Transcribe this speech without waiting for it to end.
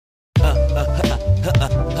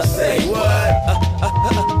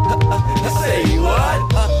Say what?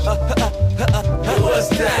 What's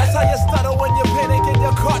that? That's how you stutter when you panic and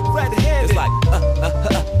you're caught red-handed. It's like,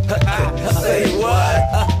 say what?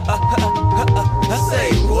 Say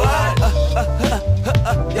what?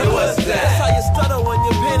 What's that? That's how you stutter when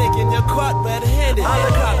you panic and you're caught red-handed. On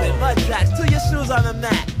the carpet, mud tracks, to your shoes on the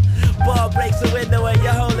mat. Ball breaks the window and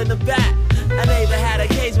you're holding the bat. A neighbor had a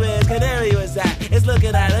case where his canary was at. It's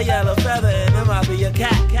looking at a yellow feather and it might be a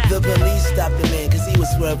cat. The police stopped the man cause he was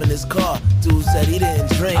swerving his car. Dude said he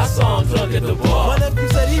didn't drink. I saw him drunk at the bar. My nephew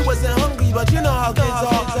said he wasn't hungry, but you know how kids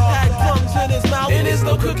are. Had crumbs in his mouth and there's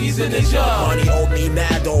no cookies in the jar. Money owed me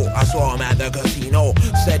mad though. I saw him at the casino.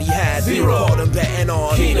 Said he had zero. Called him betting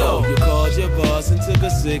on Keno. You called your boss and took a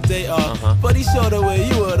sick day off. But he showed the way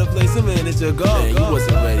you were the place a minute ago. Man, you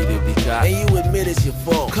wasn't ready to be caught. And you admit it's your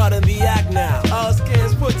fault. Caught in the act now. All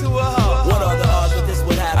scans put to a halt. What are the odds that this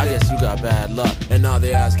would happen? I guess you got bad luck. And now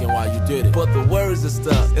they're asking why you did it. But the words are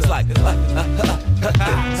stuck. It's like,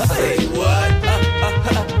 say what?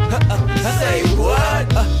 Say what?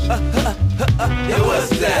 What's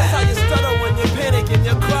that? That's how you stutter when you panic and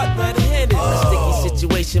you're caught red-handed. A sticky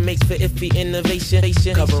situation makes for iffy innovation.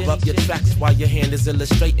 Cover up your tracks while your hand is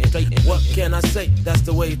illustrating. What can I say? That's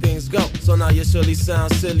the way things go. So now you surely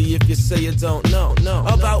sound silly if you say you don't know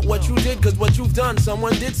about what you did, cause what you've done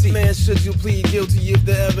someone did see. Man, should you plead guilty if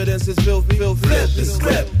the evidence is filthy? Flip the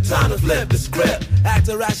script, time to flip the script. Act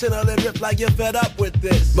irrational and rip like you're fed up with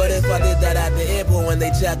this. But if I did that at the airport when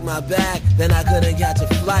they checked my bag, then I couldn't catch a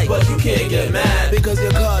flight. But you can't get mad because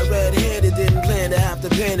you're caught red-handed, didn't plan to have to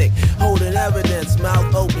panic. Holding evidence,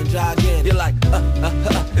 mouth open, gigantic. You're like,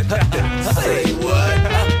 say what?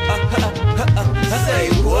 Say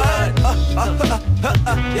what?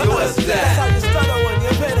 What's that? That's how you stutter when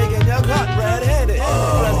you're panic and you're caught red-handed.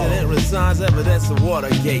 President resigns, evidence of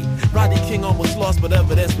Watergate. Rodney King almost lost, but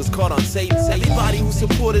evidence was caught on tape. Everybody who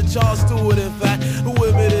supported Charles Stewart, in fact, who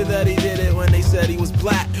admitted that he did it when they said he was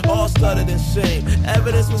black, all stuttered in shame.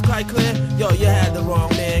 Evidence was quite clear. Yo, you had the wrong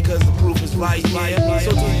man, cause the proof is right here.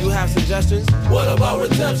 So do you have suggestions? What about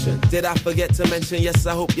redemption? Did I forget to mention? Yes,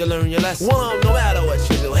 I hope you learn your lesson. One, no matter what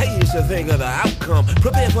you do, hey, you should think of the outcome.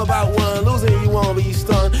 Prepare for about one, losing you won't be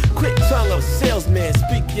stunned. Quick tongue of salesman,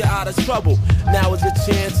 speak you out of trouble. Now is your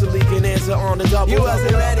chance to leak an answer on the double. You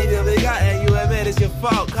wasn't ready to be got, and you admit it's your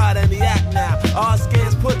fault. Caught in the act now, all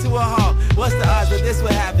skins put to a halt. What's the odds that this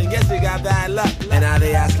would happen? Guess you got bad luck. And now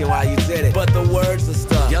they asking why you did it, but the words are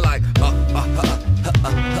stuck. You're like,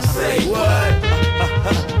 say what?